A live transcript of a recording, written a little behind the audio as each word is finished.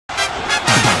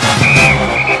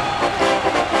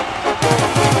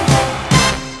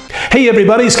Hey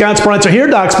everybody, Scott Spreitzer here,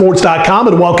 DocSports.com,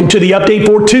 and welcome to the update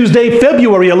for Tuesday,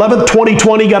 February 11th,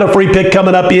 2020. Got a free pick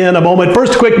coming up in a moment.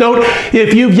 First, a quick note,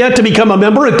 if you've yet to become a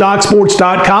member at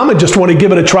DocSports.com and just want to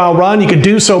give it a trial run, you can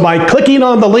do so by clicking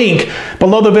on the link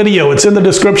below the video. It's in the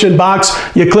description box.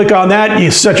 You click on that, you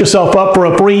set yourself up for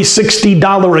a free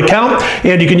 $60 account,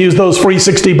 and you can use those free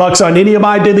 $60 on any of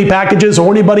my daily packages or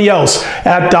anybody else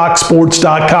at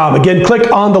DocSports.com. Again,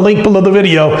 click on the link below the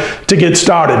video to get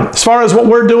started. As far as what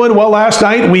we're doing, well, last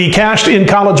night we cashed in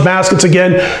college baskets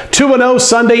again, 2-0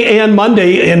 Sunday and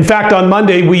Monday. In fact, on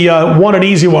Monday we won an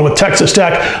easy one with Texas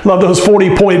Tech. Love those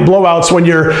 40-point blowouts when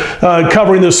you're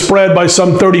covering the spread by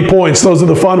some 30 points. Those are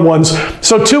the fun ones.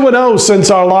 So 2-0 since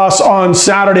our loss on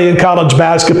Saturday in college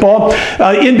basketball.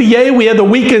 NBA, we had the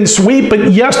weekend sweep,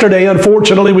 but yesterday,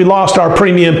 unfortunately, we lost our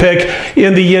premium pick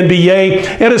in the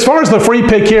NBA. And as far as the free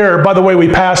pick here, by the way, we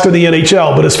passed in the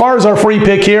NHL. But as far as our free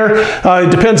pick here, it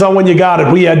depends on when you got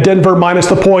it. We had Denver minus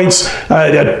the points.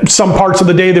 At some parts of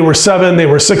the day, they were 7. They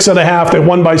were 6.5. They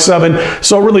won by 7.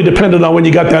 So it really depended on when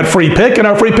you got that free pick. And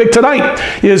our free pick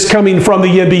tonight is coming from the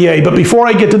NBA. But before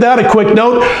I get to that, a quick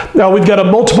note. We've got a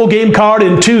multiple game card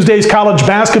in Tuesday's college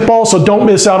basketball, so don't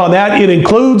miss out on that. It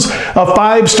includes a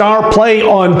 5-star play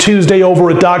on Tuesday over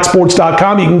at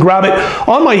DocSports.com. You can grab it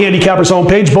on my Handicappers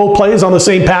homepage. Both plays on the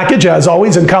same package, as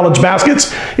always, in college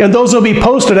baskets. And those will be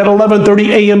posted at 11:30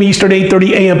 a.m. Eastern,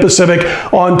 8:30 a.m.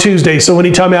 Pacific on Tuesday. So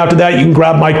anytime after that, you can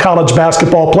grab my college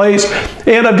basketball plays.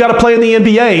 And I've got a play in the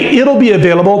NBA. It'll be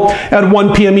available at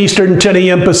 1 p.m. Eastern, 10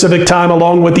 a.m. Pacific time,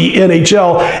 along with the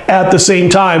NHL at the same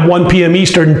time, 1 p.m.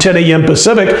 Eastern, 10 a.m.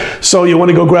 Pacific. So you want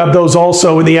to go grab those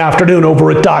also in the afternoon over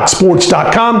at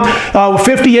DocSports.com.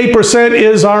 58%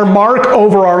 is our mark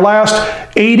over our last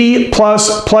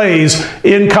 80-plus plays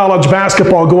in college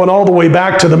basketball, going all the way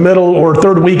back to the middle or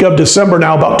third week of December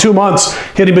now, about 2 months,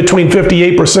 hitting between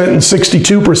 58% and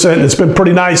 62%. And it's been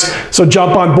pretty nice. So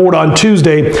jump on board on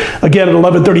Tuesday, again at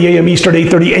 11:30 a.m. Eastern,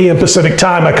 8:30 a.m. Pacific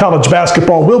time. My college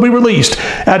basketball will be released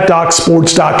at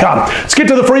DocSports.com. Let's get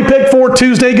to the free pick for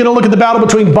Tuesday. Going to look at the battle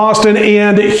between Boston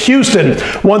and Houston.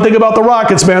 One thing about the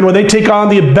Rockets, man, when they take on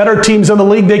the better teams in the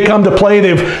league, they come to play.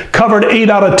 They've covered 8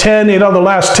 out of 10, 8 out of the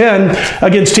last 10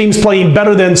 against teams playing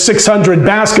better than 600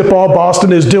 basketball.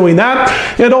 Boston is doing that.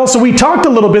 And also, we talked a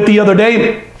little bit the other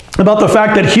day about the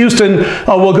fact that Houston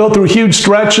will go through huge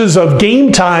stretches of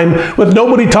game time with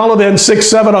nobody taller than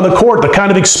 6'7" on the court. The kind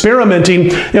of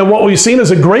experimenting, and what we've seen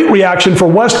is a great reaction for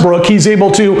Westbrook. He's able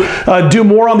to do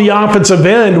more on the offensive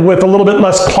end with a little bit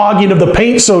less clogging of the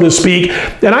paint, so to speak.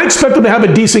 And I expect them to have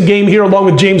a decent game here along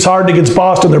with James Harden against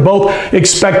Boston. They're both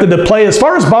expected to play. As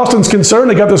far as Boston's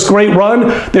concerned, they got this great run.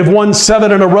 They've won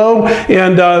 7 in a row,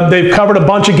 and they've covered a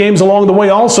bunch of games along the way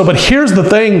also. But here's the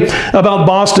thing about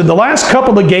Boston. The last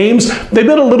couple of games, they've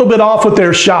been a little bit off with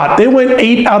their shot. They went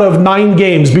 8 out of 9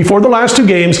 games. Before the last 2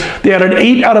 games, they had an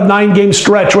 8 out of 9 game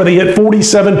stretch where they hit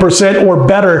 47% or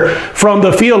better from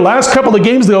the field. Last couple of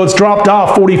games, though, it's dropped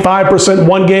off 45%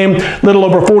 one game, little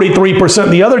over 43%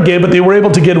 the other game, but they were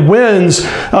able to get wins.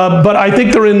 But I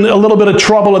think they're in a little bit of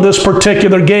trouble in this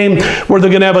particular game where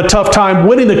they're going to have a tough time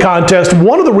winning the contest.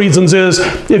 One of the reasons is,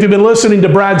 if you've been listening to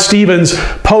Brad Stevens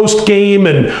post-game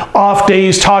and off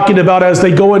days talking about as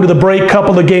they go into the break,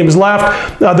 couple of games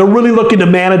left, they're really looking to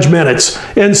manage minutes.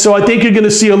 And so I think you're going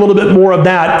to see a little bit more of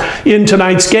that in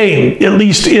tonight's game, at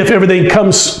least if everything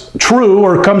comes true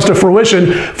or comes to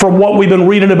fruition from what we've been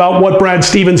reading about what Brad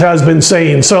Stevens has been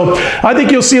saying. So I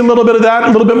think you'll see a little bit of that,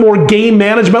 a little bit more game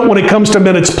management when it comes to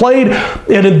minutes played.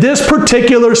 And in this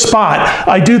particular spot,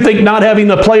 I do think not having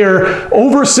the player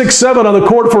over 6'7" on the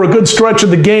court for a good stretch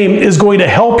of the game is going to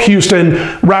help Houston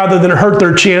rather than hurt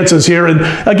their chances here. And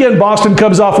again, Boston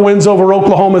comes off wins over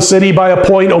Oklahoma City by a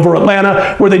point, over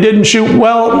Atlanta, where they didn't shoot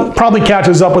well. Probably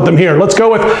catches up with them here. Let's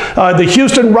go with the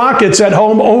Houston Rockets at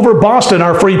home over Boston,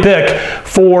 our free pick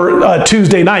for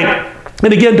Tuesday night.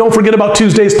 And again, don't forget about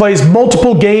Tuesday's plays.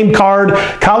 Multiple game card,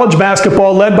 college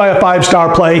basketball led by a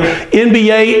 5-star play,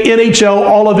 NBA, NHL,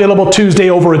 all available Tuesday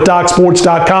over at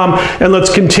DocSports.com. And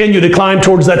let's continue to climb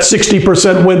towards that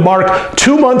 60% win mark.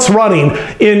 2 months running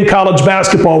in college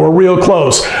basketball. We're real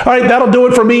close. All right, that'll do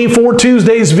it for me for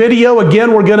Tuesday's video.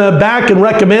 Again, we're going to back and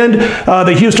recommend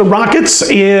the Houston Rockets,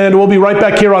 and we'll be right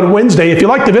back here on Wednesday. If you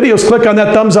like the videos, click on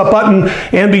that thumbs up button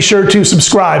and be sure to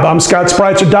subscribe. I'm Scott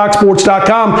Spreitzer,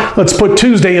 DocSports.com. Let's put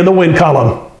Tuesday in the win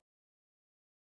column.